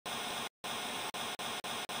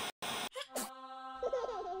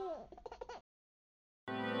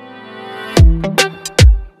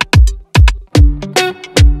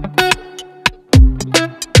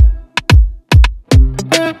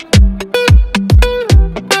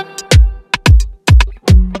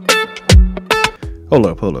Hold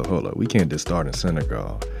up. We can't just start in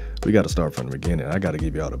Senegal. We got to start from the beginning. I got to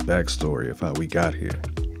give y'all the backstory of how we got here.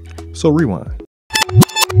 So rewind.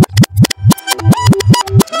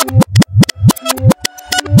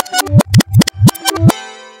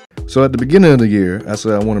 So at the beginning of the year, I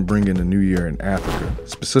said I want to bring in the new year in Africa,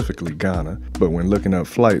 specifically Ghana. But when looking up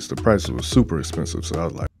flights, the prices were super expensive. So I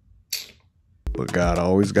was like, but God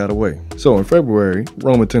always got a way. So in February,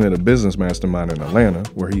 Rome attended a business mastermind in Atlanta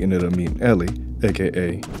where he ended up meeting Ellie,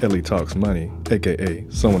 aka Ellie Talks Money, aka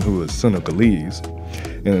someone who is Senegalese.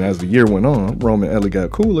 And as the year went on, Rome and Ellie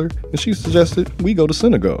got cooler and she suggested we go to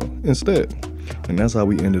Senegal instead. And that's how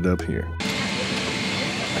we ended up here.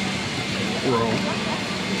 Rome,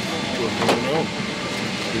 what's going on?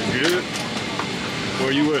 You good?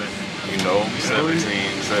 Where you at? You know,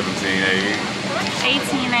 17A.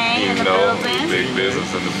 18A in the building. building. Big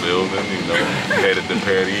business in the building, you know, headed to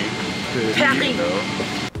Paris. You know.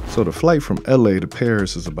 So the flight from LA to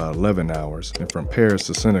Paris is about 11 hours, and from Paris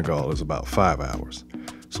to Senegal is about 5 hours.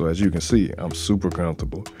 So as you can see, I'm super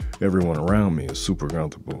comfortable. Everyone around me is super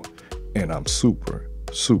comfortable, and I'm super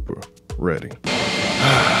ready.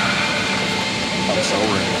 I'm so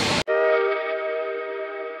ready.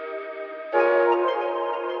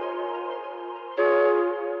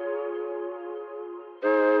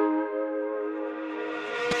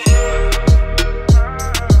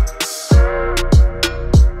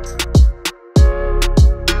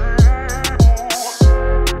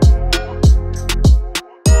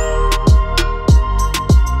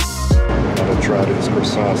 Try these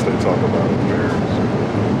croissants they talk about in Paris.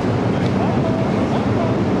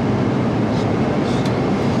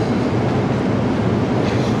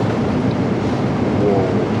 Whoa,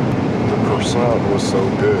 the croissant was so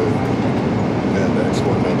good. And the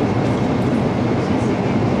explanation.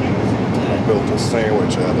 I built a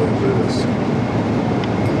sandwich out of this.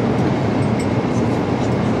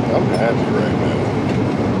 I'm happy right now.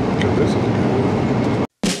 Because this is good.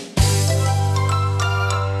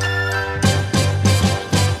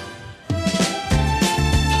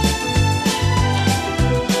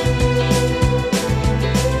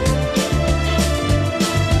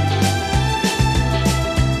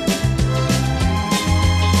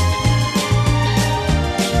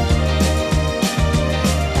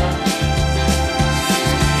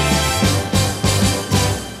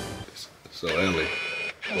 So Ellie,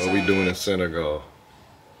 what are we doing in Senegal?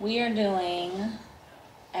 We are doing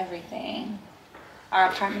everything. Our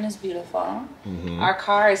apartment is beautiful. Our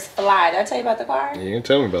car is fly. Did I tell you about the car? You didn't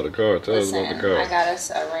tell me about the car. Tell us about the car. I got us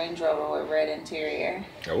a Range Rover with red interior.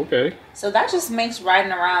 Okay. So that just makes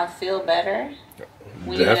riding around feel better.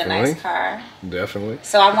 We need a nice car. Definitely.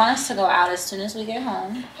 So I want us to go out as soon as we get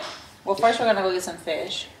home. Well, first we're gonna go get some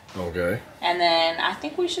fish. Okay. And then I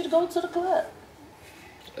think we should go to the club.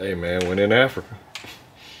 Hey man, when in Africa.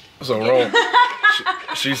 So Rome,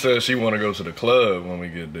 she says she want to go to the club when we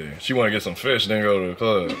get there. She want to get some fish, then go to the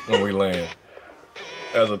club when we land.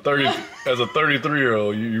 As a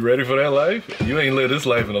 33-year-old, you ready for that life? You ain't lived this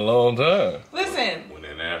life in a long time. Listen. When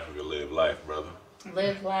in Africa, live life, brother.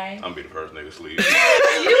 Live life. I'm be the first nigga to sleep.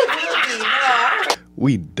 You will be, no.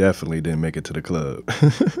 We definitely didn't make it to the club.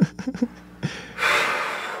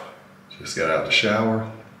 Just got out the shower.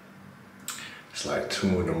 It's like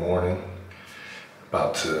 2 in the morning.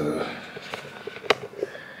 About to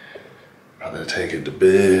take it to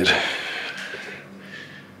bed.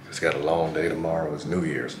 It's got a long day tomorrow. It's New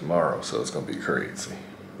Year's tomorrow, so it's gonna be crazy.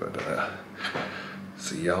 But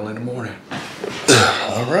see y'all in the morning.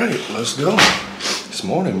 All right, let's go. This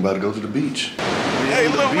morning, I'm about to go to the beach. Hey,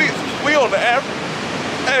 look, we on the Africa.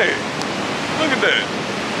 Hey, look at that.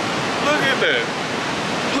 Look at that.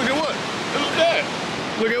 Look at what? Look at that.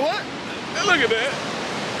 Look at what? Hey, look at that.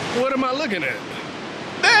 What am I looking at?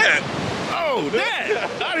 That. Oh, that!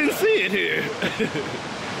 I didn't see it here.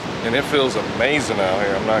 And it feels amazing out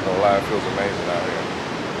here. I'm not gonna lie, it feels amazing out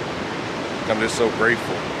here. I'm just so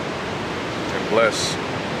grateful and blessed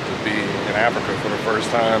to be in Africa for the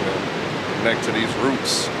first time and connect to these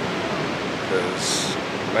roots. Because,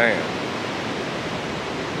 man,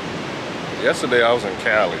 yesterday I was in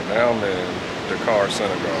Cali, now I'm in Dakar,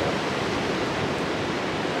 Senegal.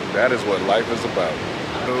 That is what life is about.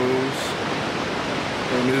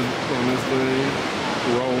 On this thing,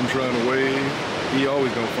 Rome trying to wave. He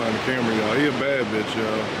always gonna find the camera, y'all. He a bad bitch,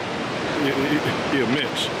 y'all. He a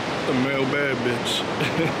Mitch, a male bad bitch.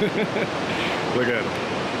 Look at him.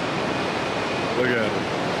 Look at him,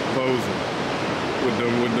 posing with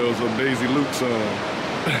those Daisy Lukes on.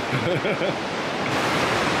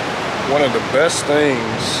 One of the best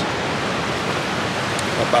things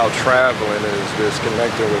about traveling is this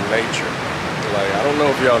connecting with nature. Like, I don't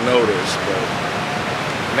know if y'all know this, but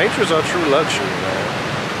nature's our true luxury, man.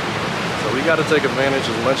 So we got to take advantage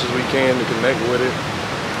as much as we can to connect with it,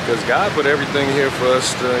 because God put everything here for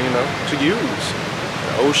us to, you know, to use.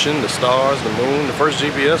 The ocean, the stars, the moon. The first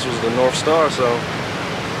GPS was the North Star, so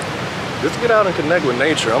let's get out and connect with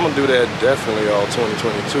nature. I'm gonna do that definitely all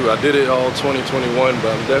 2022. I did it all 2021,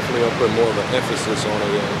 but I'm definitely gonna put more of an emphasis on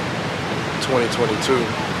it in 2022.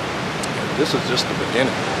 And this is just the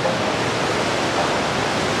beginning.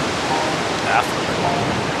 Africa.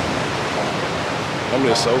 I'm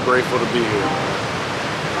just so grateful to be here.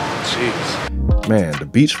 Jeez. Man, the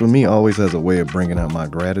beach for me always has a way of bringing out my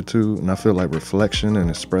gratitude, and I feel like reflection and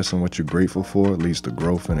expressing what you're grateful for leads to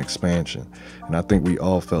growth and expansion. And I think we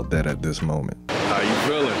all felt that at this moment. How you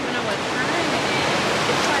feeling?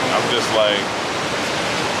 I'm just like,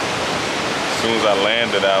 as soon as I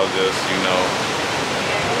landed, I was just, you know,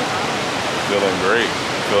 feeling great,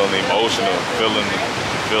 feeling emotional, feeling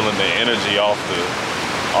the energy off the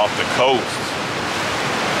coast.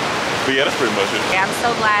 But yeah, that's pretty much it. I'm so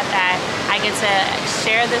glad that I get to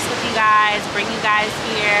share this with you guys, bring you guys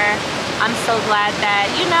here. I'm so glad that,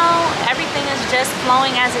 you know, everything is just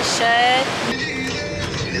flowing as it should.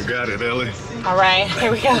 You got it, Ellie. All right,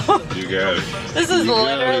 here we go. You got it. This is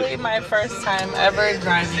literally my first time ever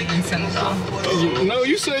driving in Senegal. No,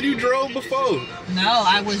 you said you drove before. No,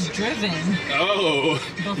 I was driven. Oh,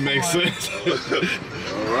 Before. makes sense.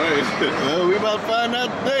 All right. Well, we about to find out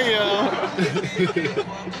today, y'all.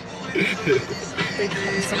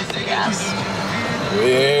 Yes.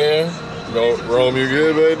 Yeah. Rome, you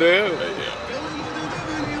good right there?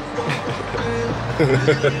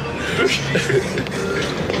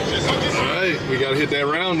 All right, we gotta hit that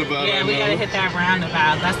roundabout. Yeah, we gotta hit that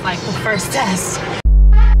roundabout. That's like the first test.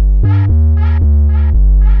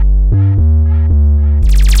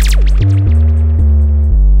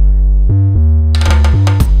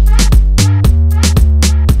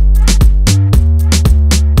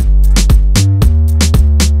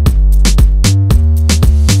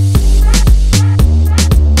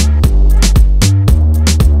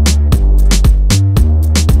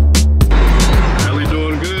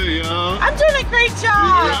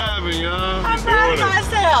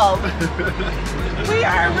 We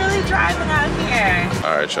are really driving out here.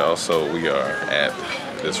 All right, y'all. So we are at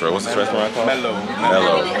this. What's this restaurant called?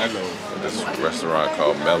 Mellow. This restaurant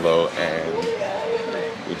called Mellow, and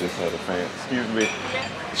we just had a fan. Excuse me.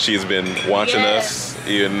 She's been watching us,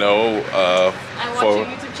 you know, I watch your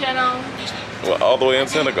YouTube channel. well, all the way in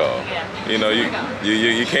Senegal. Yeah. You know, you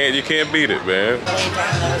can't beat it, man.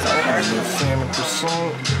 Salmon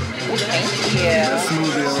croissant. Yeah. That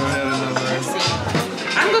smoothie I had another.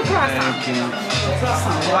 I'm good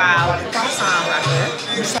croissant. Wow, croissant right here.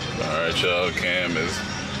 All right, y'all. Cam is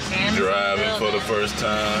driving for the first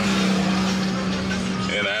time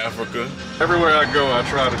in Africa. Everywhere I go, I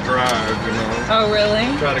try to drive, you know. Oh, really?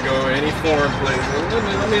 Try to go any foreign place.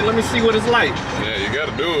 Let me see what it's like. Yeah, you got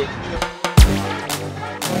to do it.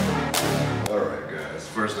 All right, guys.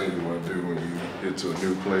 First thing you want to do when you get to a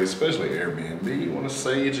new place, especially Airbnb, you want to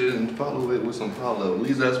sage it and follow it with some follow. At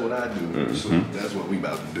least that's what I do. So that's what we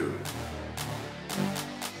about to do.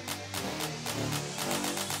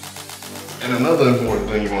 And another important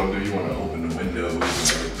thing you want to do, you want to open the windows and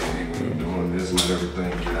everything when you're doing this, let everything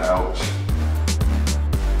get out.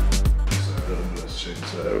 Let's shake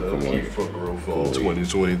side up. Keep for growth for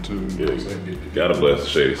 2022. Yeah, gotta bless the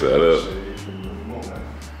shady side up.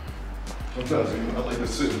 Sometimes I like to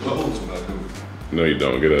sit and close when I do it. No, you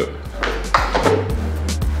don't. Get up.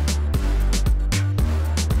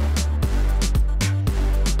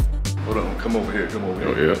 Hold on, come over here, come over here.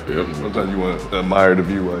 Oh, yeah. Sometimes you want to admire the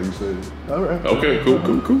view while you say it. All right. Okay, cool.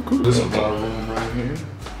 This is my room right here.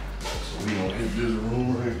 So we gonna hit this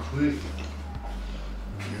room right quick.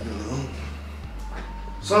 You know,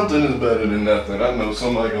 something is better than nothing. I know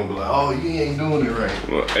somebody gonna be like, oh, you ain't doing it right.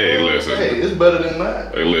 Well, hey, listen. Hey, it's better than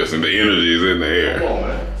that. Hey, listen. The energy is in the air. Come on,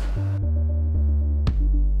 man.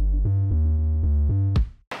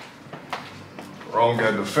 Ron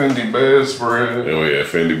got the Fendi bedspread. Oh yeah,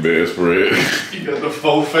 Fendi bedspread. You got the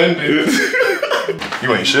faux Fendi.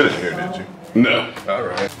 You ain't shit in here, did you? No. All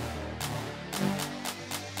right.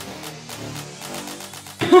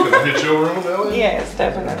 Can I hit your room, Ellie? Yes,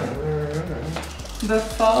 definitely. The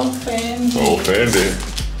faux Fendi. Oh, Fendi.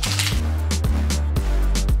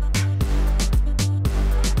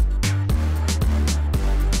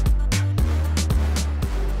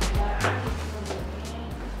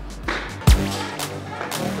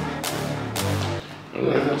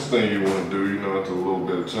 Next thing you want to do, you know, after a little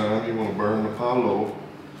bit of time, you want to burn the palo.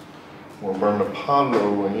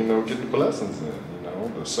 And, you know, get the blessings in, you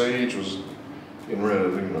know. The sage was getting rid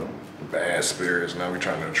of, you know, bad spirits. Now we're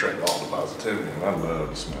trying to attract all the positivity, and I love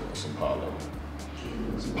the smell of some Palo.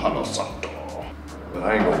 Some Palo Santo. But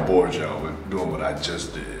I ain't gonna bore y'all with doing what I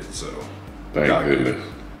just did, so. Thank goodness.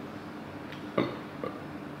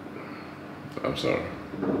 I'm sorry.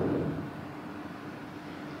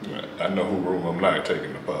 I know who room I'm not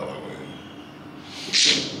taking the Palo in.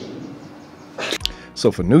 So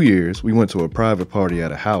for New Year's, we went to a private party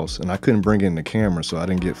at a house, and I couldn't bring in the camera, so I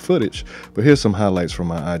didn't get footage. But here's some highlights from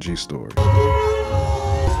my IG story.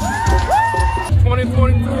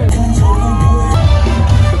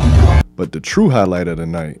 2022. But the true highlight of the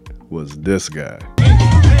night was this guy.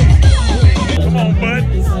 Come on, bud.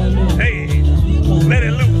 Hey, let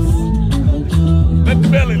it loose. Let the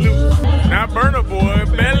belly loose. Now, Burner Boy,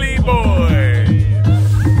 Belly Boy.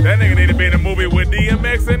 That nigga need to be in a movie with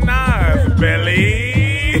DMX and Nas, Belly.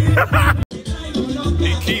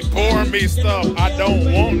 He keep pouring me stuff I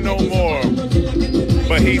don't want no more.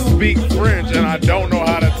 But he speak French and I don't know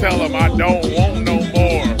how to tell him I don't want no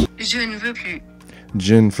more. Je ne veux plus.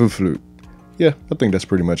 Je ne veux plus. Yeah, I think that's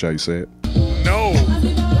pretty much how you say it. No.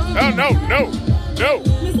 Oh, no, no, no.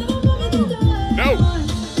 No.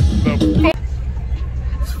 The fuck?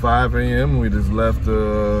 It's 5 a.m. We just left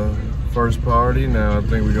the first party. Now I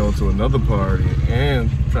think we're going to another party and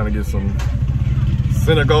trying to get some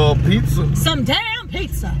Senegal pizza. Some damn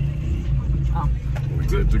pizza. Oh. We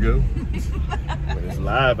good to go. It's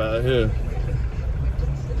live out here.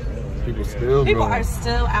 People still People going. are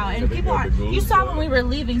still out, and people are. You saw when we were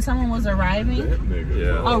leaving, someone was arriving.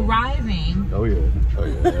 Yeah. Arriving. Oh yeah. Oh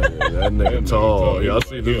yeah. That nigga tall. Y'all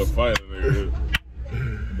see this? Fighter nigga.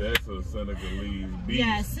 That's a Senegalese beast.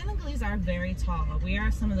 Yeah, Senegalese are very tall. We are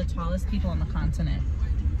some of the tallest people on the continent.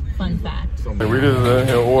 Fun fact. We just in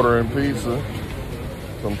here ordering pizza.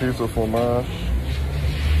 Some pizza fromage.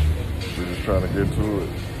 We're just trying to get to it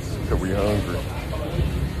because we hungry.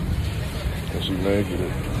 And she making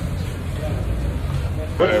it.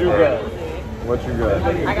 What you got? What you got?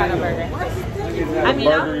 I got a burger. I mean,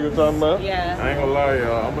 burger you talking about? Yeah. I ain't gonna lie,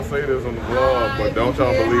 y'all. I'm gonna say this on the vlog, but don't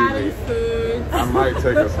y'all believe me. I might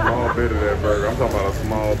take a small bit of that burger. I'm talking about a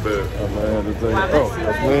small bit. I'm gonna have to take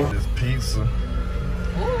that's me. It's pizza.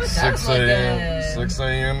 Ooh, 6 a.m. 6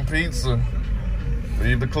 a.m. pizza.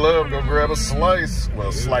 Leave the club, go grab a slice.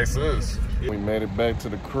 Well, slices. We made it back to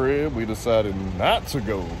the crib. We decided not to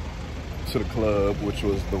go to the club, which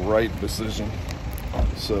was the right decision.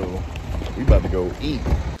 So we about to go eat.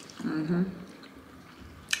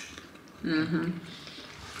 You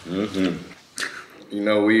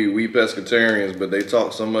know, we pescatarians, but they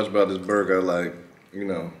talk so much about this burger, like, you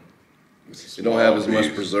know, it don't have as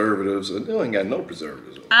much preservatives. It ain't got no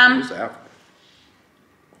preservatives. It's Africa.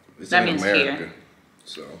 It's that in means America. here.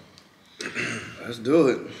 So let's do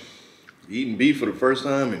it. Eating beef for the first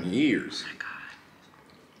time in years.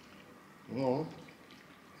 Oh my God. Oh.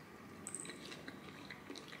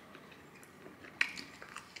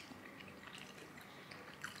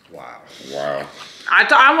 Wow. Wow. I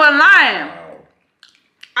wasn't lying. Wow.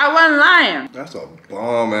 I wasn't lying. That's a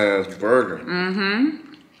bomb ass burger.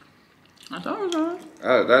 I thought it was.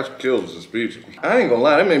 That kills the speech. I ain't gonna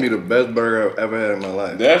lie, that may be the best burger I've ever had in my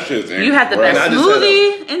life. That shit's incredible. You had the best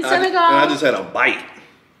smoothie in Senegal. And I just had a bite.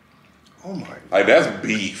 Oh my God. Like, that's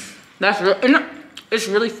beef. That's it's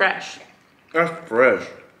really fresh. That's fresh.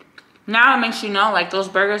 Now it makes you know, like, those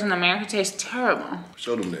burgers in America taste terrible.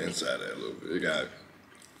 Show them the inside of that a little bit. It got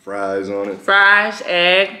fries on it. Fries,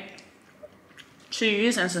 egg,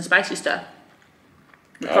 cheese, and some spicy stuff.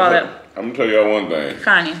 We call it I'm gonna tell y'all one thing.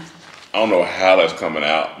 Connie. I don't know how that's coming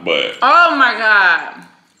out, but Oh my God.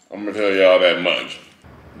 I'm gonna tell y'all that much.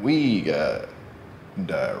 We got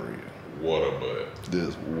diarrhea. Water butt.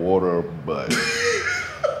 This water butt.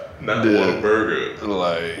 Not water burger.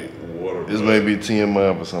 Like, Water this butt. may be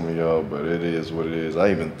TMI for some of y'all, but it is what it is.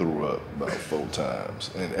 I even threw up about 4 times.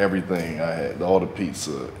 And everything I had, all the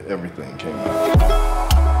pizza, everything came out.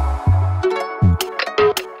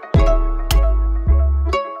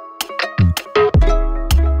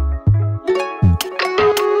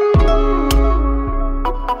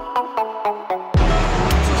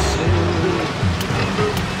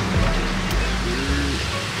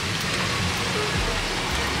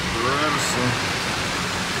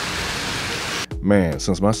 Man,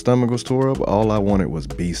 since my stomach was tore up, all I wanted was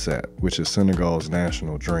BSAT, which is Senegal's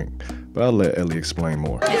national drink. But I'll let Ellie explain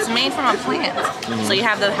more. It's made from a plant. So you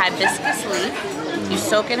have the hibiscus leaf. You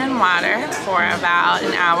soak it in water for about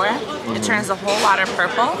an hour. It turns the whole water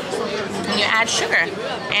purple. And you add sugar.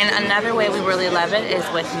 And another way we really love it is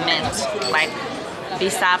with mint. Like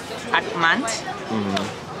bisap ak mant.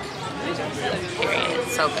 Period.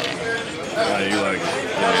 It's so good. You like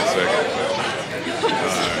it? Give me a second.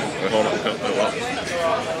 Hold on.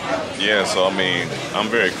 Yeah, so I mean, I'm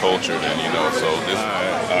very cultured, and you know, so this.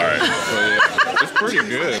 All right. So, yeah, it's pretty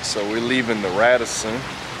good. So we're leaving the Radisson,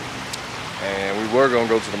 and we were gonna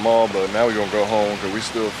go to the mall, but now we're gonna go home because we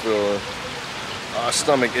still feel our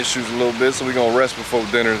stomach issues a little bit. So we're gonna rest before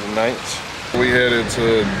dinner tonight. We headed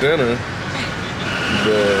to dinner,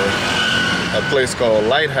 a place called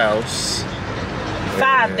Lighthouse.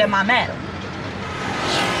 5 de Mamel.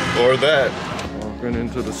 Or that. Walking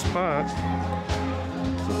into the spot.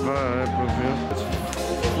 It's a vibe of him. It's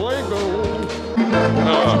Fuego.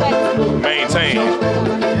 Maintain.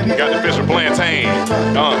 Got the fish with plantain.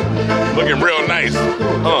 Looking real nice.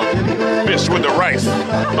 Fish with the rice.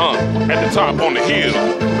 At the top on the hill.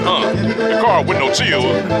 The car with no chill.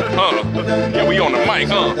 Yeah, we on the mic.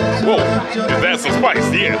 Whoa, is that some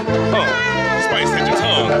spice? Yeah. Spice hit your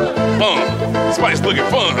tongue. Spice looking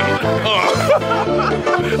fun.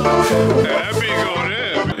 That be going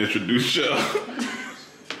in. Introduce y'all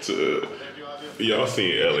to. Y'all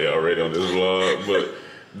seen Ellie already on this vlog, but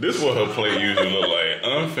this what her plate usually look like.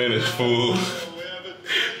 Unfinished food.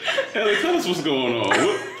 Ellie, tell us what's going on.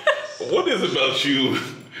 What is it about you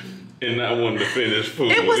and not wanting to finish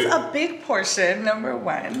food? It was a big portion, number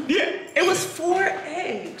one. Yeah. It was 4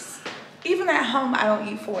 eggs. Even at home, I don't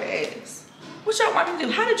eat 4 eggs. What y'all want to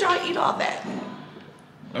do? How did y'all eat all that?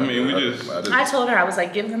 I mean, I told her, I was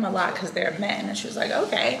like, give them a lot because they're men. And she was like,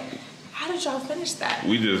 okay. How did y'all finish that?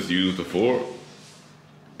 we just used the fork.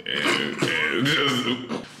 And just,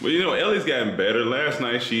 but you know, Ellie's gotten better. Last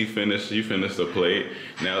night she finished the plate.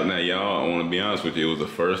 Now y'all, I want to be honest with you, it was the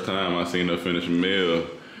first time I seen her finish a meal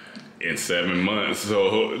in 7 months.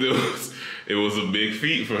 So it was a big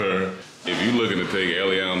feat for her. If you looking to take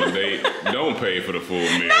Ellie on a date, don't pay for the full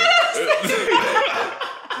meal.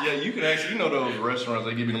 Yeah, you can actually, you know those restaurants,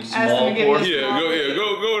 they give you them small portions? Yeah, go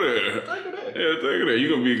there. Yeah, take it there. You're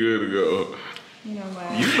gonna be good to go. You know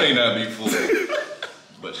what? You may not be full,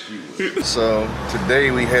 but she will. So today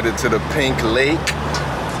we headed to the Pink Lake.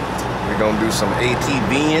 We're gonna do some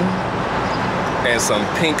ATVing and some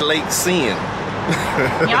Pink Lake seeing.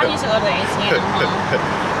 Y'all need to go to the ATM.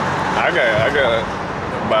 I got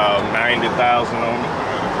about 90,000 on me.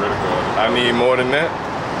 I need more than that.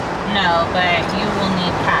 No, but you will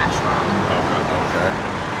need cash, Ron. Okay.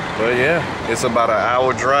 But yeah, it's about an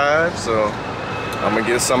hour drive, so I'm gonna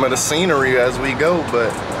get some of the scenery as we go,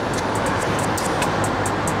 but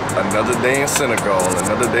another day in Senegal,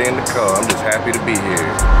 another day in the car. I'm just happy to be here.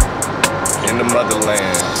 In the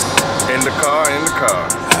motherland. In the car.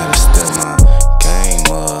 Gotta step my game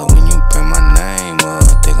up. When you bring my name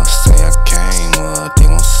up, they gon' say I came up. They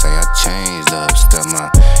gon' say I changed up. Step my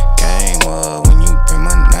game up. When you bring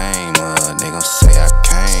my name up, they gon' say I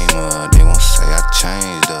came up. They gon' say I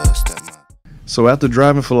changed up. Step my. So after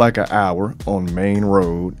driving for like an hour on Main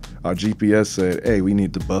Road, our GPS said, hey, we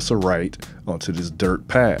need to bust a right onto this dirt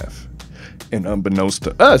path. And unbeknownst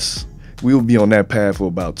to us, we will be on that path for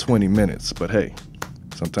about 20 minutes. But hey,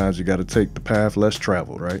 sometimes you gotta take the path less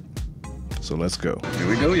traveled, right? So let's go. Here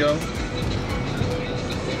we go, y'all.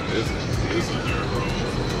 This is a dirt road.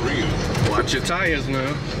 Real. Watch your tires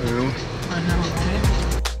now. You know? I know, okay?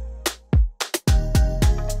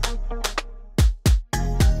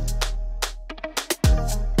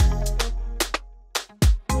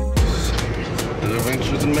 The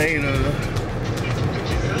adventures made of.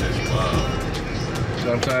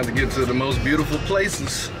 Sometimes to get to the most beautiful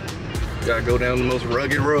places, you gotta go down the most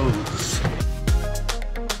rugged roads.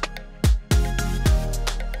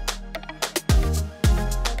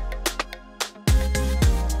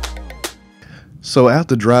 So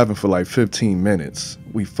after driving for like 15 minutes,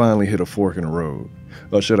 we finally hit a fork in the road.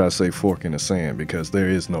 Or should I say fork in the sand, because there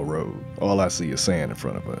is no road. All I see is sand in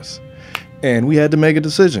front of us. And we had to make a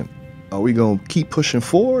decision. Are we gonna keep pushing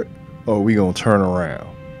forward, or are we gonna turn around?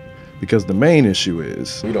 Because the main issue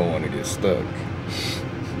is, We don't want to get stuck.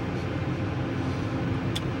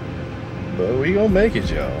 But we gonna make it,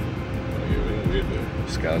 y'all.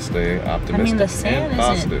 Just gotta stay optimistic. I mean, the sand and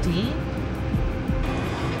isn't positive. deep.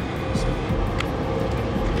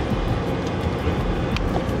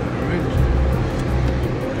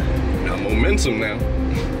 Got momentum now.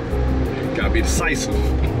 Gotta be decisive.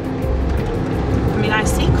 I mean, I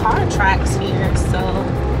see car tracks here, so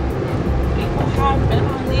people have been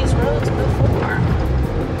on these roads before.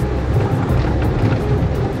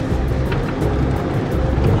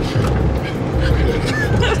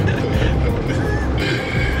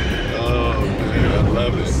 Oh man, I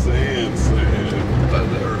love it. Sand.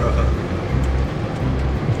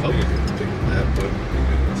 Oh, that, but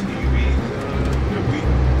TV.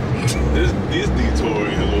 This detour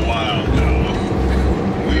is wild, y'all.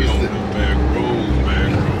 We on the back road.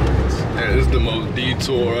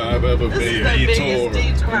 of a This big is the detour.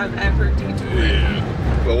 biggest detour I've ever detoured.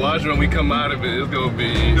 Yeah. But watch when we come out of it, it's gonna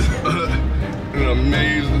be an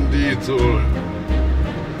amazing detour.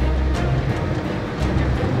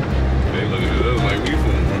 Hey, look at us like we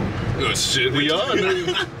from. Oh shit, we are,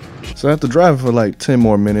 nigga. So after driving for like 10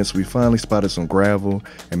 more minutes, we finally spotted some gravel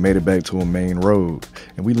and made it back to a main road.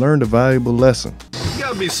 And we learned a valuable lesson. You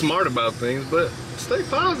gotta be smart about things, but stay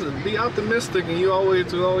positive, be optimistic, and you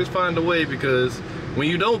always find a way, because when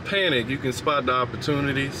you don't panic, you can spot the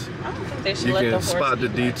opportunities. I don't think they should You let the can horse spot the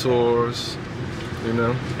eat detours, you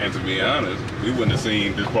know? And to be honest, we wouldn't have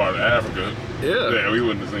seen this part of Africa. Yeah. We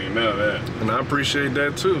wouldn't have seen none of that. And I appreciate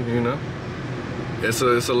that too, you know? It's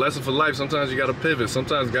a lesson for life. Sometimes you gotta pivot.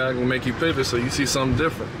 Sometimes God will make you pivot so you see something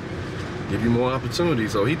different. Give you more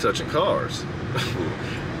opportunities. Oh, he touching cars.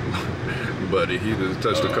 Buddy, he just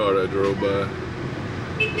touched the car that drove by.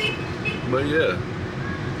 But yeah.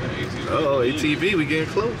 Oh, ATV, we getting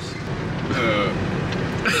close.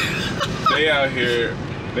 They out here,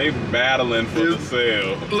 they battling for the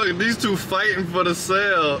sale. Look, these two fighting for the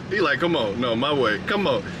sale. He like, come on, no, my way, come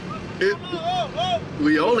on.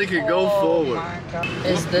 We only can go forward. my God.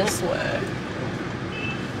 Is this way?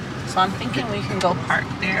 So I'm thinking we can go park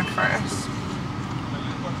there first.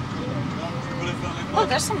 Look,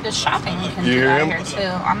 there's some good shopping we can You do hear out him? here too.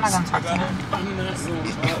 I'm not gonna talk to him. I'm not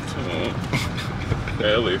gonna talk to him.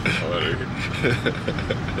 Ellie funny.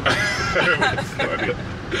 Funny.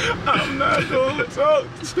 I'm not gonna talk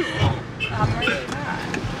to him. I'm really not.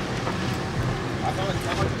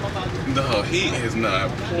 No, he is not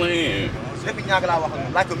playing. lépp ñaag laa wax ak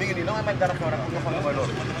moom laaj ko mi ngi nii damay may dara xew rek nga xam ne mooy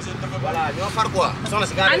loolu voilà ñoo far quoi soxna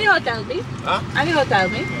si Ani hotel bi? ah Ani hotel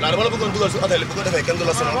bi? waaw dama la bëggoon dugal si hôtel bi bu ko defee kenn du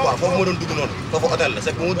la sonal quoi foofu moo doon dugg noonu foofu hôtel la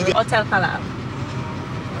c'est que bu mu duggee Hotel Kalaam.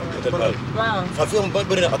 hôtel Pal Waaw. fa fi am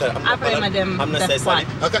bëri na hôtel Après ma dem am na def say Saly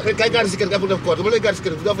kay gaar si kër ga bu def ko dama lay gaar si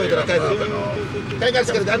kër bi doo fay dara kay gaar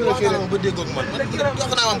si kër ga am na fii ba déggoog man jox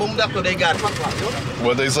naa ba mu def ko day gaar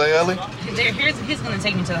What they say, Ellie? He's gonna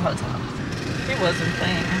take me to the hotel. He wasn't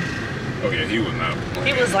playing. Oh yeah, he was not playing.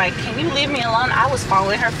 He was like, "Can you leave me alone?" I was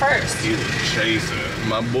following her first. He was chasing.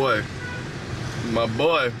 My boy. My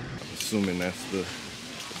boy. I'm assuming that's the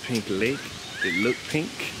pink lake. It looked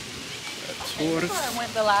pink. That's water. That's where I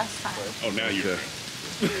went the last time. Oh, now you. Okay.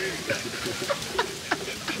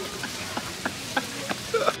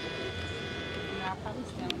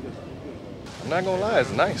 I'm not gonna lie,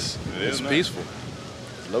 it's nice. It is It's nice. peaceful.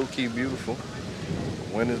 It's low-key beautiful.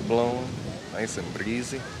 Wind is blowing, nice and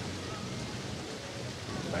breezy.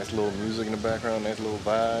 Nice little music in the background, nice little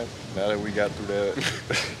vibe. Now that we got through that,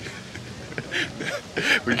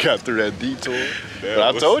 we got through that detour. But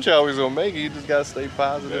I told y'all we was gonna make it. You just gotta stay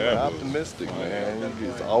positive and optimistic, man.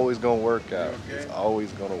 It's always gonna work out. It's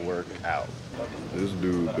always gonna work out. This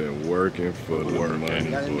dude been working for the money,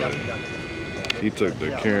 boy. He took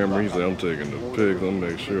the camera. He said, "I'm taking the pics. I'm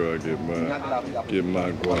make sure I get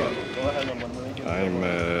my guap." I ain't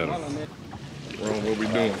mad at him. Ron, what we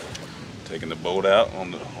doing? Taking the boat out on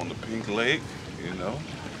the pink lake, you know.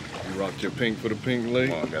 You rocked your pink for the pink lake?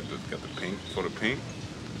 Well, I got the pink for the pink.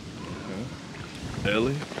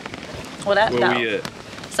 Ellie? Well, that Where we at?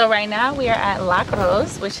 So right now we are at La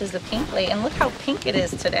Rose, which is the pink lake, and look how pink it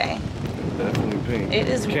is today. Definitely pink. It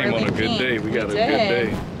is Came really on a good pink. day. We got a did.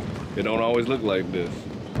 good day. It don't always look like this.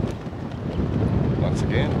 Once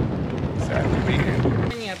again, sad to be here.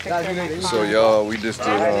 So y'all, we just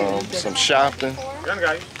did some shopping.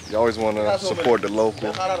 You always want to support the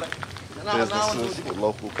local businesses, the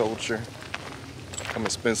local culture. Come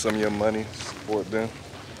and spend some of your money, support them.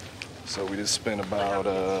 So we just spent about,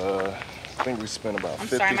 I think we spent about I'm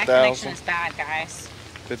sorry, my connection 50,000. is bad, guys.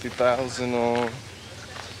 50,000 on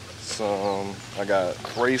some. I got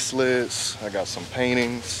bracelets. I got some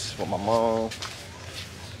paintings for my mom.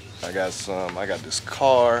 I got this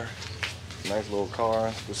car, nice little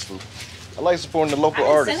car. I like supporting the local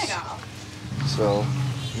artists. Senegal. So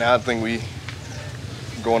now I think we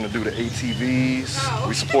going to do the ATVs.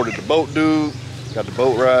 We supported the boat dude. Got the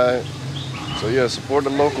boat ride. So yeah, support the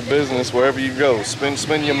local business wherever you go. Spend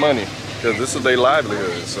your money, because this is their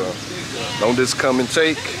livelihood. So don't just come and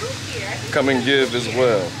take. Come and give as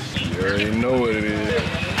well. You already know what it is.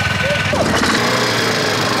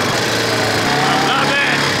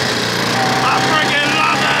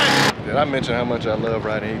 Did I mention how much I love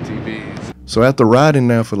riding ATVs? So after riding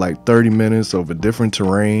now for like 30 minutes over different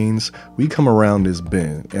terrains, we come around this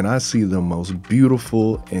bend and I see the most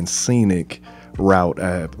beautiful and scenic route I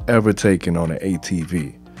have ever taken on an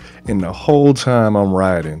ATV. And the whole time I'm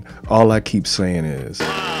riding, all I keep saying is,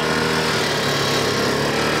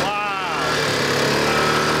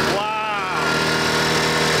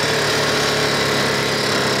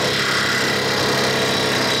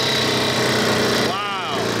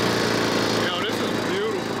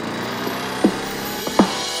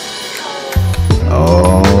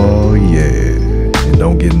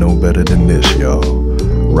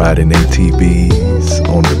 riding ATVs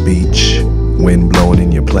on the beach, wind blowing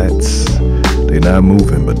in your plaits. They not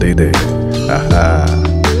moving, but they there. Aha.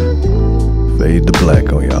 Fade to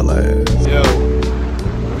black on y'all ass. Yo,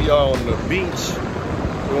 we all on the beach,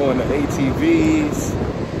 going to ATVs.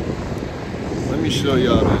 Let me show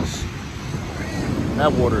y'all this.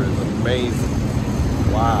 That water is amazing.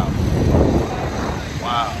 Wow.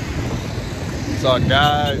 Wow. It's our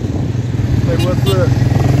guide. Hey, what's up?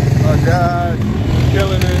 Our guide,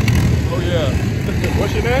 killing it. Oh yeah.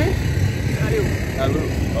 What's your name? Alu.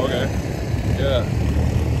 Okay. Yeah.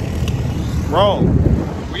 Wrong.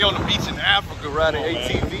 We on the beach in Africa riding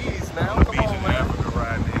ATVs now. On the beach in Africa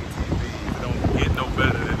riding ATVs. It don't get no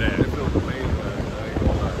better than that. It feels amazing. I ain't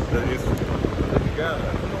gonna lie. It's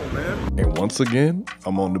come on, man. And once again,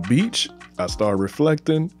 I'm on the beach. I start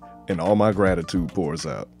reflecting, and all my gratitude pours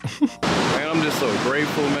out. Man, I'm just so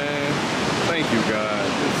grateful, man. Thank you, God.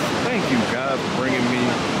 Thank you, God, for bringing me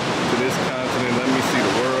to this continent. Let me see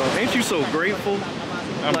the world. Ain't you so grateful?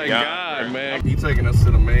 I'm like, God, man. He taking us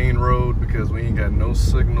to the main road because we ain't got no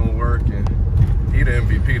signal working. He the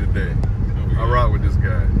MVP today. I rock with this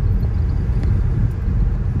guy.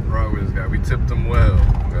 We tipped him well.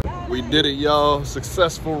 We did it, y'all.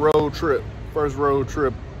 Successful road trip. First road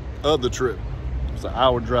trip of the trip. It's an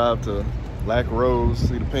hour drive to Black Rose,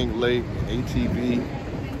 see the Pink Lake, ATV.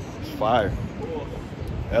 It's fire.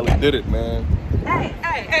 Ellie did it, man.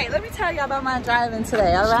 Hey, let me tell y'all about my driving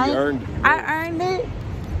today, all right? She earned it. I earned it.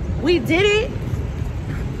 We did it.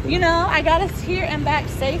 You know, I got us here and back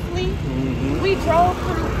safely. We drove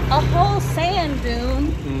through a whole sand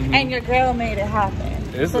dune, and your girl made it happen.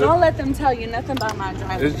 So don't let them tell you nothing about my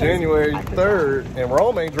driving. It's January 3rd, and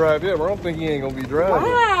Rome ain't drive yet. Rome think he ain't gonna be driving.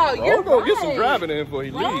 Wow, you're gonna right. get some driving in before he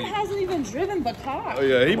Rome leaves. hasn't even driven the car. Oh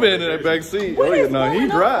yeah, he been in that back seat. What is no, he going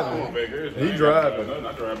driving. on? He driving.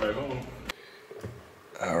 I drive back home.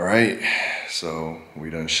 All right, so we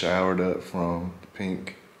done showered up from the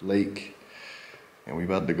Pink Lake, and we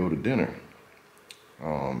about to go to dinner.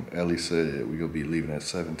 Ellie said we gonna be leaving at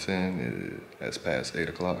 7:10. That's past 8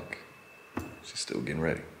 o'clock. She's still getting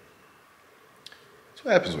ready. That's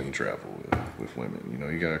what happens when you travel with women. You know,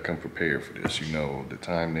 you gotta come prepared for this. You know, the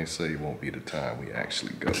time they say won't be the time we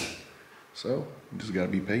actually go. So you just gotta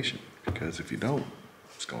be patient, because if you don't,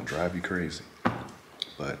 it's gonna drive you crazy.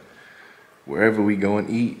 But wherever we go and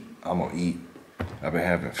eat, I'm gonna eat. I've been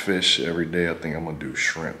having fish every day. I think I'm gonna do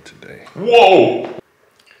shrimp today. Whoa!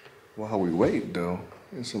 While we wait though,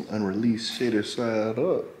 there's some unreleased shit side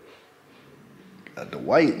up. Got the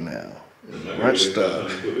white now. Brunch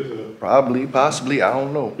stuff. Probably, possibly, I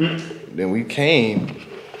don't know. Then we came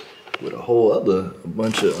with a whole other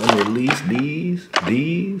bunch of unreleased D's.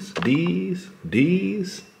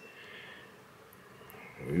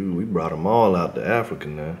 We brought them all out to Africa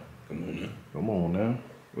now. Come on now. Come on now.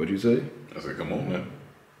 What'd you say? I said, come on now.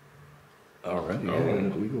 All right, All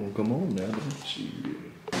right. we gonna come on now. Shit.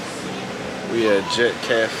 We at Jet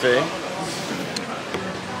Cafe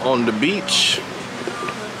on the beach.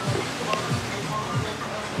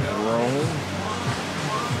 Got Rome.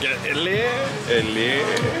 Got Ellie. At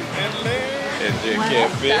Jet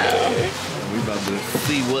Cafe. We about to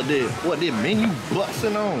see what that menu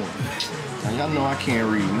busting on. Now y'all know I can't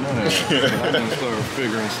read none of that, but I can start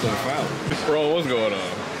figuring stuff out. Bro, what's going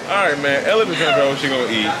on? All right, man. Ella just trying to what she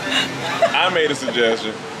gonna eat. I made a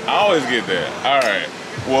suggestion. I always get that. All right.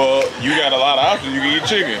 Well, you got a lot of options. You can eat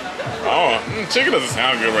chicken. Oh, chicken doesn't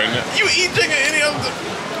sound good right now. You eat chicken any other?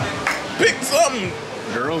 Pick something.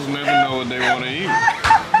 Girls never know what they want to eat.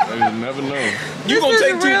 They just never know. You gonna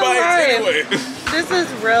take 2 bites anyway. This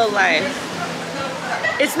is real life.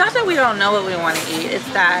 It's not that we don't know what we want to eat. It's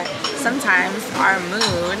that sometimes our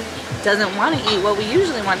mood doesn't want to eat what we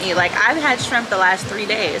usually want to eat. Like, I've had shrimp the last 3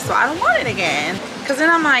 days, so I don't want it again. Because then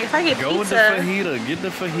I'm like, if I get pizza... Go with the fajita. Get the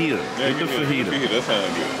fajita. Yeah, get the fajita. That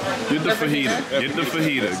sounds good. Get the fajita. Get the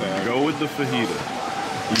fajita. Go with the fajita.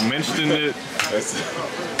 You mentioned it.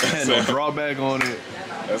 Had no drawback on it.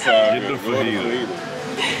 That sounds Get good. the fajita.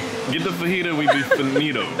 Get the fajita, we be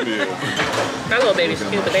finito. That little baby's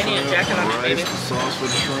cute, but they need a jacket on the baby. Rice, the sauce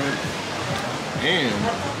with shrimp. And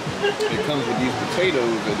it comes with these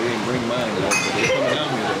potatoes that they didn't bring mine though, but they coming out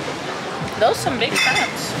here though. Those some big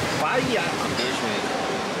shrimps. Fire!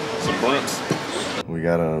 Some brunts. We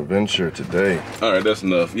got an adventure today. All right, that's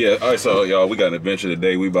enough. Yeah, all right, so y'all, we got an adventure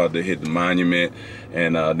today. We about to hit the monument,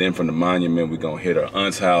 and then from the monument, we're gonna hit our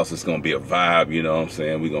aunt's house. It's gonna be a vibe, you know what I'm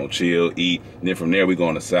saying? We're gonna chill, eat. And then from there, we're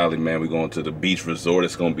going to Saly, man. We're going to the beach resort.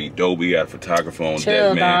 It's gonna be dope. We got a photographer on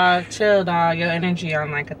deck, man. Chill, dog. Your energy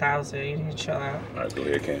on like 1,000. You need to chill out. All right, go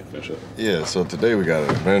ahead, Cam, finish up. Yeah, so today we got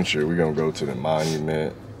an adventure. We're gonna go to the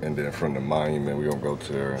monument. And then from the monument, we're gonna go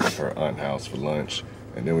to her aunt's house for lunch.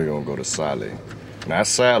 And then we're gonna go to Saly. Not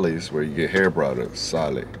Sally's, where you get hair products.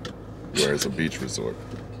 Saly, where it's a beach resort.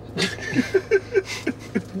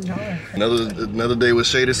 Another day with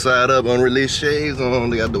shaded side up, unreleased shades on.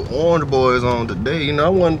 They got the orange boys on today. You know, I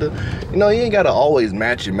wanted to, you know, you ain't gotta always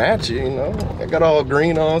matchy, you know. I got all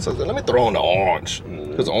green on, so I said, let me throw on the orange.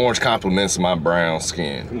 Because orange complements my brown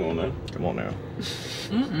skin. Come on now. Come on now.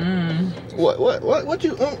 What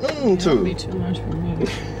you to? Be too much for me.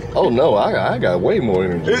 Oh no, I got way more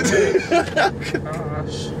energy than this.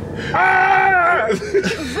 Gosh. Ah!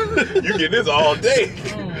 You get this all day.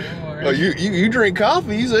 Oh, you drink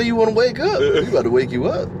coffee, you say you want to wake up. We about to wake you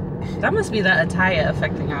up. That must be the attire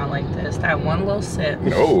affecting y'all like this. That one little sip.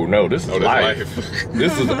 No, this is life. life.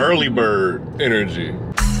 This is early bird energy.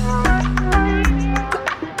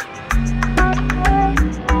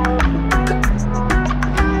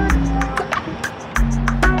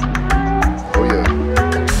 Oh yeah.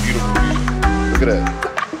 Beautiful view. Look at that.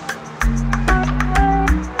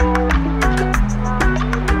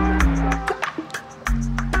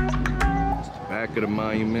 Back of the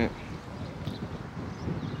monument.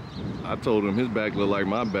 I told him his back looked like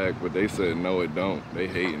my back, but they said no, it don't. They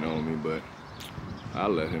hating on me, but I'll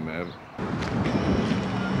let him have it.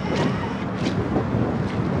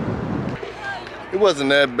 It wasn't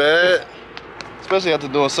that bad, especially after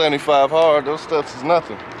doing 75 hard. Those steps is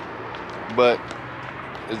nothing, but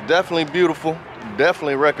it's definitely beautiful.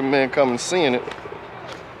 Definitely recommend coming and seeing it,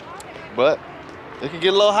 but it can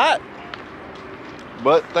get a little hot.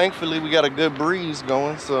 But thankfully we got a good breeze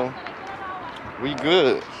going, so we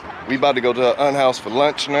good. We about to go to her aunt's house for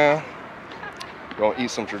lunch now. Gonna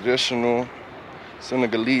eat some traditional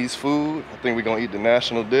Senegalese food. I think we're gonna eat the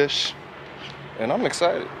national dish. And I'm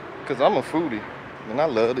excited, because I'm a foodie and I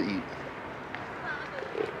love to eat.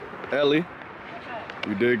 Ellie,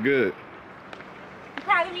 you did good. I'm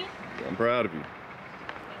proud of you. I'm proud of you.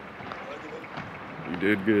 You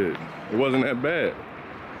did good. It wasn't that bad.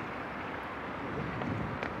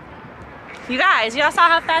 You guys, y'all saw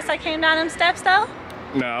how fast I came down them steps though?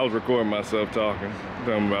 Nah, I was recording myself talking.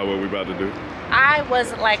 Tell them about what we about to do. I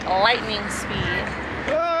was like lightning speed.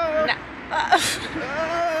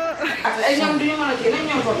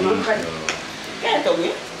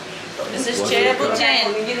 This is cherry gin.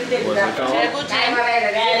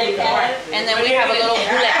 And then we have a little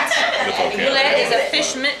boulette. Boulette is a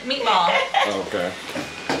fish meatball. Okay.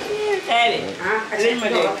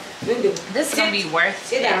 This is gonna be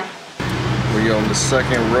worth it. We on the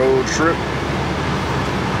second road trip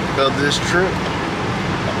of this trip.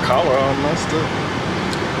 My collar all messed up.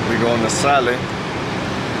 We going to Saly,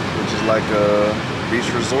 which is like a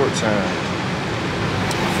beach resort town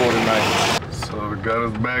for the night. So we got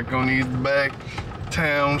us back on these back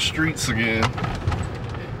town streets again.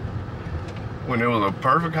 When there was a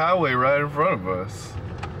perfect highway right in front of us,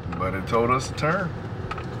 but it told us to turn.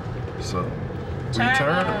 So we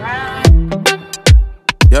turned.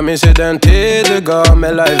 Jag minns ju den tid du gav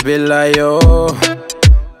mig life billar yo.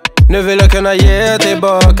 Nu vill jag kunna ge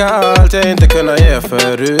tillbaka allt jag inte kunna ge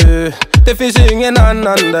förut. Det finns ju ingen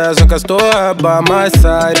annan där som kan stå här by my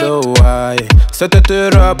side, oh why. Sättet du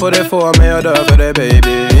rör på det får mig att dö för dig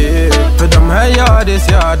baby. För de här yardis,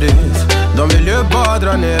 de vill ju bara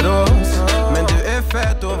dra ner oss. Men du är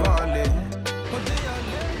fett och vanlig.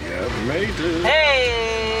 Yeah, made it. Hey!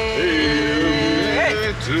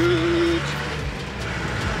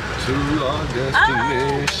 To our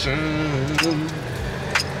destination.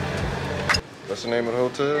 What's the name of the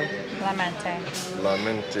hotel? La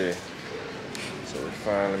Mente. So we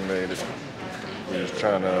finally made it. We was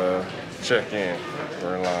trying to check in.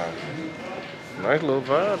 We're in line. Nice little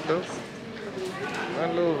vibe though.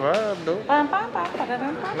 Nice little vibe though.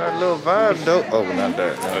 Nice little vibe though. Oh, not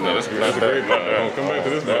that. No, that's a great vibe. Come back to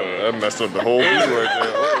this vibe. That messed up the whole view right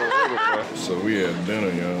there. So we had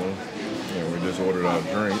dinner, y'all. And we just ordered our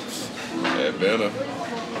drinks. At dinner,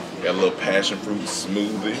 got a little passion fruit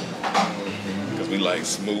smoothie. Because we like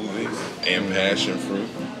smoothies and passion fruit.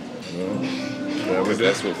 Yeah, Because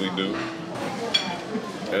that's what we do.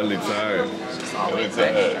 Ellie tired. Ellie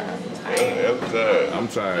tired. Ellie tired. I'm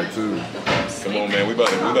tired too. Come on, man. We about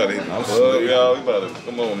to hit the club, y'all. We about to,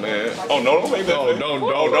 come on, man. Oh, no, don't make that. Don't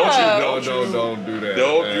do that.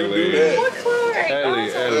 Don't you do that. Ellie,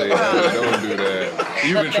 don't do that.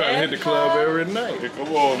 You've been trying to hit the club every night.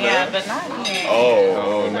 Come on, man. Yeah, but not here.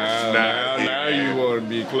 Oh, now you want to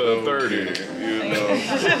be Club 30. You know,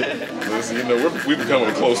 listen, you know, we're becoming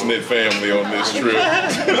a close-knit family on this trip.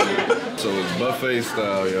 So it's buffet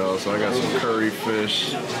style, y'all. So I got some curry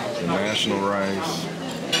fish, some national rice,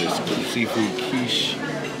 this seafood quiche,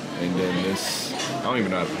 and then this I don't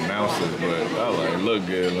even know how to pronounce it, but I like it look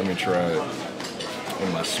good. Let me try it.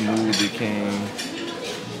 And my smoothie came,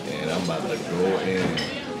 and I'm about to go in.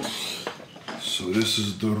 So this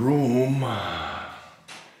is the room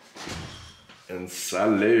in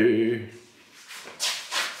Saly.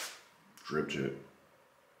 Drip jet.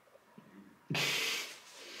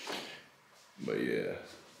 But yeah,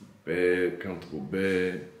 bed, comfortable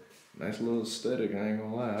bed. Nice little aesthetic, I ain't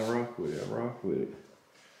gonna lie. I rock with it,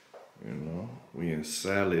 You know, we in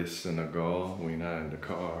Saly, Senegal. We not in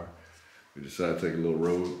Dakar. We decided to take a little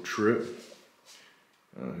road trip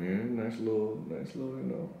out here. Nice little, you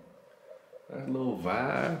know, nice little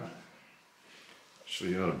vibe. Show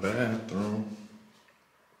y'all the bathroom.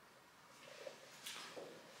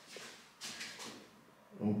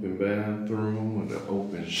 Open bathroom with an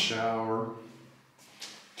open shower.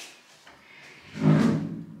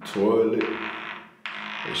 Toilet.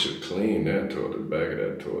 They should clean that toilet, back of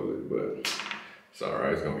that toilet, but it's all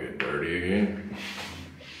right, it's gonna get dirty again.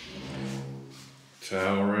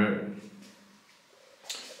 Towel rack.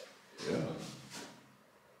 Yeah.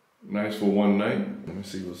 Nice for one night. Let me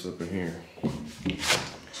see what's up in here.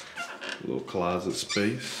 A little closet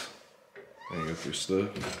space. Hang up your stuff.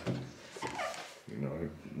 You know,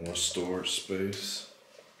 more storage space.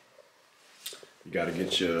 You gotta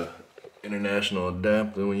get your international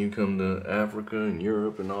adapter when you come to Africa and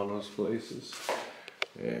Europe and all those places.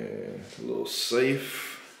 And a little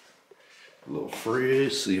safe, a little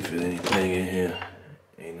fridge, see if there's anything in here.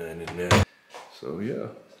 Ain't nothing in there. So yeah,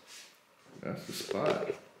 that's the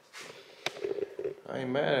spot. I ain't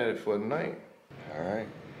mad at it for the night. All right,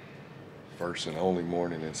 first and only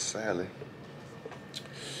morning in Saly.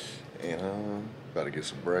 And about to get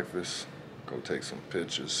some breakfast, go take some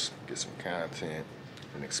pictures, get some content,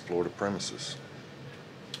 and explore the premises.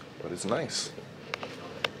 But it's nice.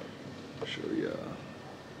 I'll show y'all.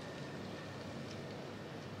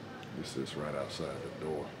 This is right outside the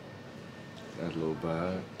door. Nice little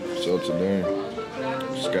vibe. So today,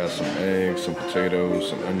 just got some eggs, some potatoes,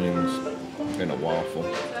 some onions, and a waffle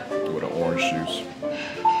with an orange juice.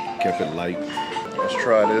 Kept it light. Let's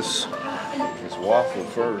try this waffle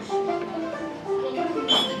first.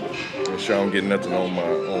 Make sure I don't get nothing on my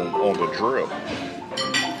on the drip.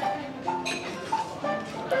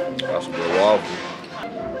 That's a good waffle.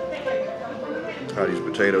 How these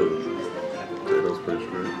potatoes? Potatoes pretty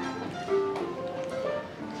good.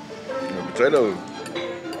 The potatoes.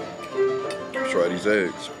 Let's try these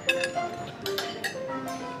eggs.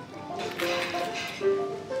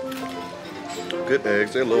 Good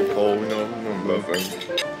eggs. They're a little cold, you know, nothing.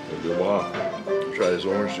 Good waffle. Try this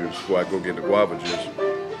orange juice before I go get the guava juice.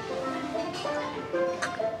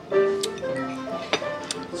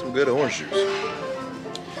 Some good orange juice.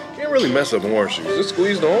 Can't really mess up orange juice. Just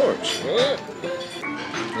squeeze the orange.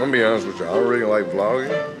 I'm gonna be honest with you. I don't really like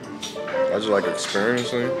vlogging. I just like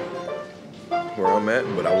experiencing where I'm at.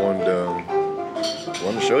 But I wanted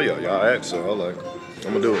to show y'all. Y'all asked, so I was like,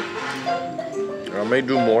 I'm gonna do it. I may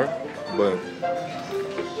do more, but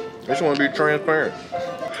I just want to be transparent.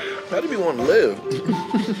 How do we want to live?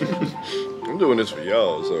 I'm doing this for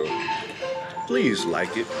y'all, so please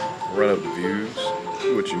like it, run up the views,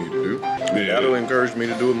 do what you need to do. That'll encourage me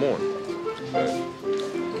to do it more. But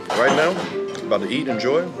right now, I'm about to eat,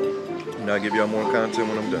 enjoy, and I'll give y'all more content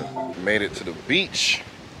when I'm done. Made it to the beach.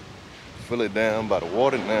 Fill it down by the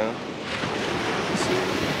water now. See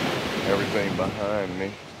everything behind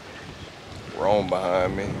me. Rome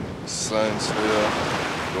behind me. The sun still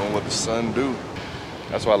doing what the sun do.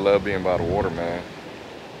 That's why I love being by the water, man.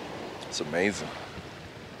 It's amazing.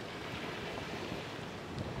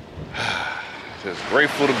 Just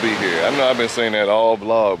grateful to be here. I know I've been saying that all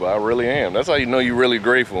vlog, but I really am. That's how you know you're really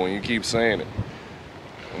grateful, when you keep saying it.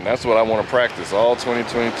 And that's what I want to practice all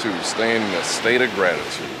 2022, staying in a state of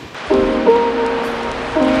gratitude.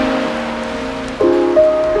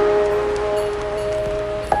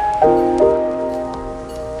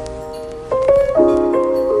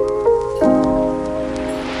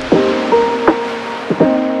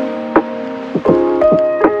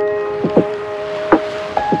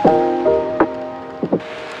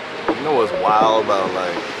 About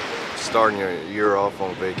like starting your year off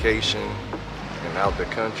on vacation and out the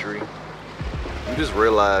country, you just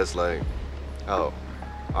realize like, oh,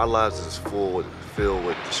 our lives is filled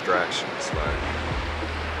with distractions. Like,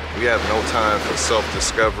 we have no time for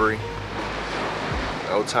self-discovery,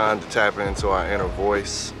 no time to tap into our inner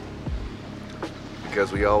voice,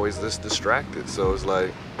 because we always just distracted. So it's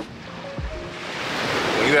like,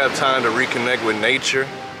 when you have time to reconnect with nature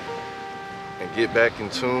and get back in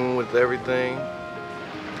tune with everything,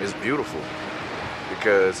 it's beautiful.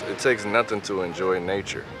 because it takes nothing to enjoy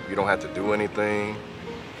nature. You don't have to do anything.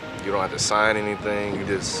 You don't have to sign anything. You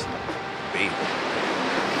just be.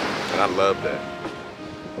 And I love that.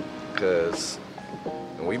 Because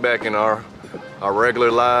when we back in our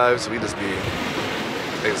regular lives, we just be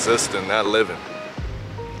existing, not living.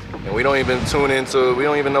 And we don't even tune into, we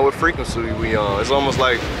don't even know what frequency we on. It's almost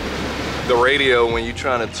like the radio when you're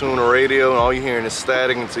trying to tune a radio and all you're hearing is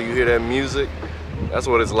static until you hear that music. That's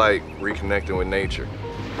what it's like reconnecting with nature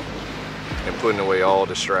and putting away all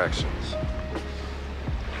distractions.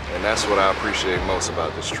 And that's what I appreciate most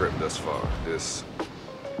about this trip thus far. This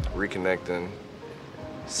reconnecting,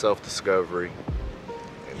 self-discovery,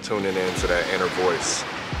 and tuning into that inner voice.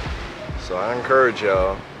 So I encourage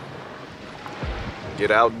y'all,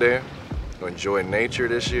 get out there, enjoy nature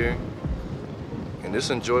this year, and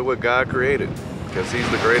just enjoy what God created, because He's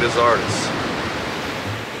the greatest artist.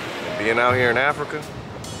 And being out here in Africa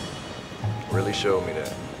really showed me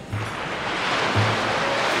that.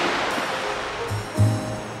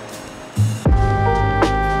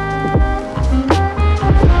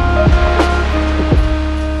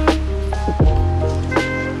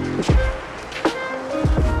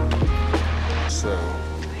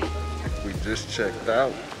 Just checked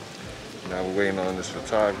out. Now we're waiting on this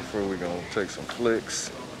photographer. We're gonna take some flicks.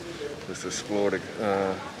 Let's explore the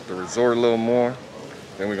resort a little more.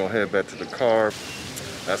 Then we're gonna head back to the car.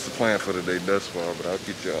 That's the plan for the day thus far, but I'll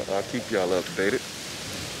keep y'all updated.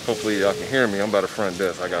 Hopefully y'all can hear me. I'm by the front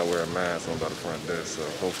desk. I gotta wear a mask. I'm by the front desk, so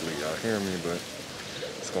hopefully y'all hear me, but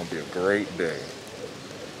it's gonna be a great day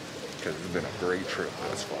because it's been a great trip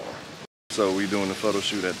thus far. So we doing the photo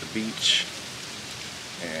shoot at the beach.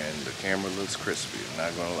 And the camera looks crispy, I'm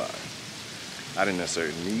not gonna lie. I didn't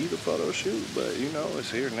necessarily need a photo shoot, but you know,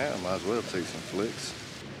 it's here now. Might as well take some flicks.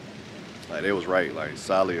 Like, they was right, like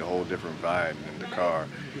Saly a whole different vibe than Dakar.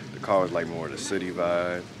 Dakar is like more of the city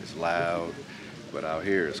vibe, it's loud, but out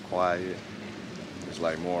here it's quiet. It's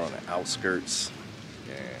like more on the outskirts,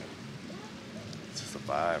 and it's just a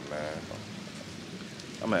vibe, man.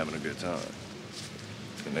 I'm having a good time,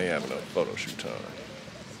 and they having a photo shoot time,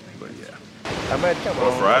 but yeah.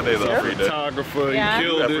 Well, Friday's our free day. Photographer, you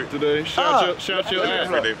killed it today. Shout your ass.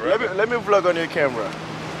 Let me vlog on your camera.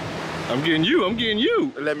 I'm getting you.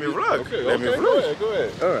 Let me vlog. Okay, Let me vlog. Go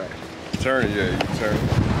ahead. All right. Turn it, yeah, you turn it.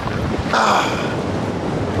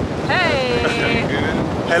 Hey.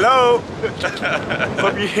 Hello.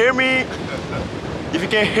 Hope you hear me. If you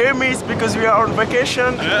can hear me, it's because we are on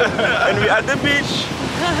vacation and we're at the beach.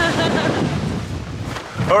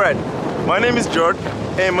 All right. My name is George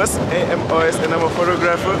Amos, A-M-O-S, and I'm a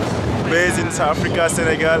photographer based in South Africa,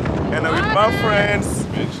 Senegal, and I'm with my friends,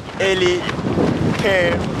 Ellie,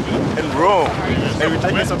 Ken, and Rome. And we're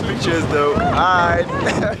taking some pictures though. Alright.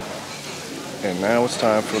 And now it's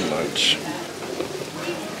time for lunch.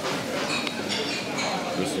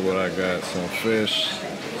 This is what I got, some fish,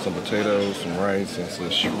 some potatoes, some rice, and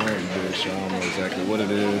some shrimp dish. I don't know exactly what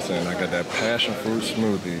it is, and I got that passion fruit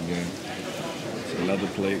smoothie again. Another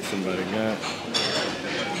plate somebody got.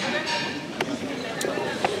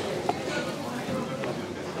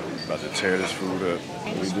 About to tear this food up.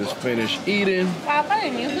 We just finished eating. I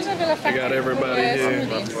got everybody here.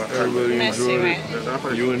 Everybody enjoyed it.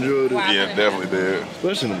 You enjoyed it? Yeah, definitely did.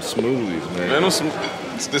 Especially them smoothies, man. Man,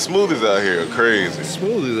 the smoothies out here are crazy.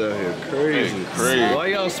 Smoothies out here crazy. Crazy. Why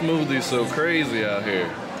y'all smoothies so crazy out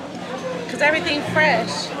here? Because everything's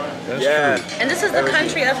fresh. That's true. And this is the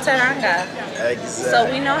country of Teranga. Exactly. So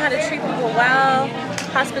we know how to treat people well,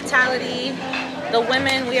 hospitality. The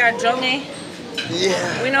women, we are jonge.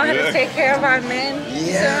 Yeah. We know how to take care of our men. Yeah. You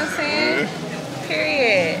see what I'm saying?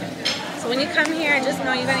 Period. So when you come here, just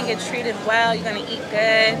know you're going to get treated well, you're going to eat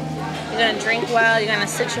good, you're going to drink well, you're going to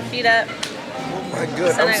sit your feet up. Oh my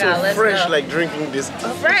God, Senegal, I'm so fresh, like drinking this.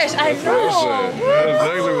 Fresh, I know. That's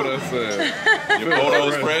exactly what I said. Your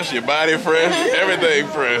photos fresh, your body fresh, everything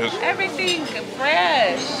fresh. Everything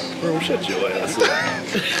fresh. Bro, shut your ass up.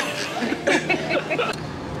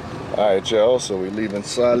 All right, y'all, so we're leaving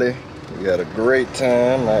Saly. We had a great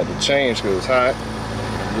time. I had to change because it's hot.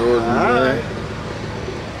 Jordan,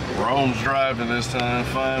 Rome's driving this time.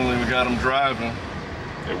 Finally, we got him driving.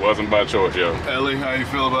 It wasn't by choice, yo. Ellie, how you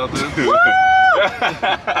feel about this?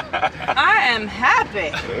 I am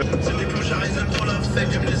happy.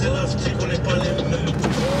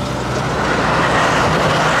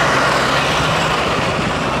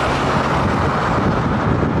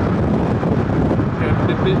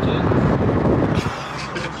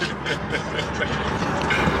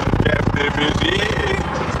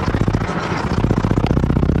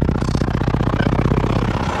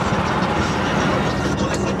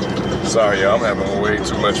 Sorry, y'all, I'm having way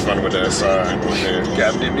too much fun with that sign.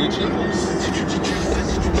 Captain Beaches.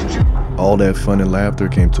 All that fun and laughter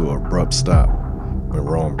came to an abrupt stop when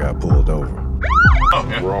Rome got pulled over.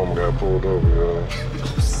 Rome got pulled over, y'all.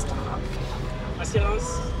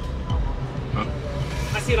 Assurance.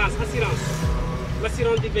 Assurance, assurance.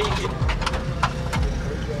 L'assurance du véhicule.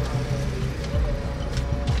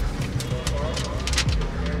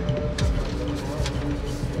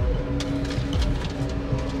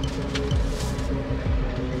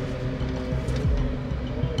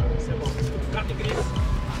 C'est bon. Carte grise.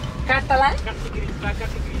 Carte blanche? Carte grise. La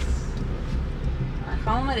carte grise.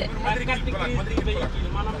 Home with it. La carte grise du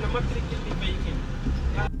véhicule. Madame, le matricule du véhicule.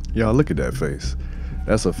 Y'all look at that face.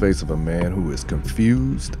 That's a face of a man who is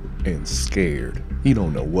confused and scared. He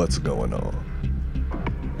don't know what's going on.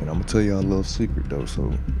 And I'm gonna tell y'all a little secret though,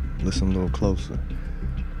 so listen a little closer.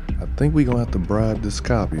 I think we gonna have to bribe this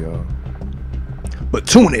cop, y'all. But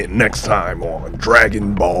tune in next time on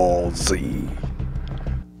Dragon Ball Z.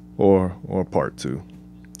 Or part 2.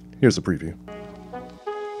 Here's a preview.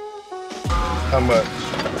 How much?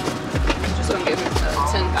 Just gonna give him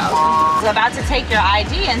 10,000. He's about to take your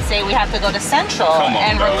ID and say we have to go to Central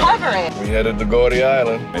and recover it. We headed to Goree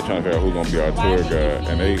Island. They trying to figure out who's gonna be our tour guide,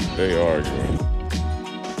 and they arguing.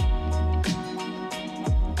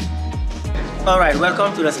 All right,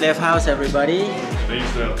 welcome to the slave house, everybody. They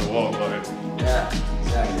used to have to walk like. Yeah,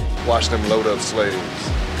 exactly. Watch them load up slaves.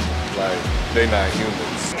 Like, they not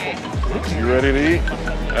humans. You ready to eat?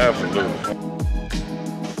 Absolutely.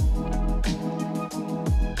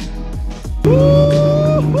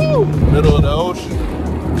 Middle of the ocean.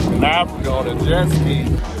 In Africa on a jet ski.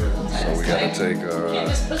 So we gotta take a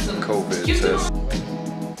COVID test.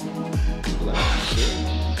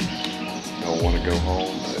 Don't want to go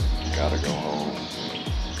home, but gotta go home.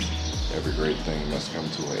 Every great thing must come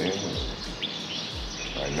to an end.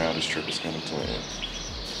 Right now, this trip is coming to an end.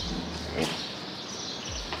 Yep.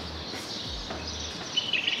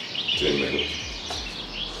 10 minutes.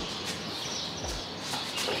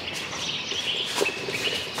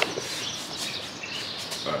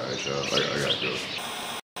 Alright, y'all, I gotta go.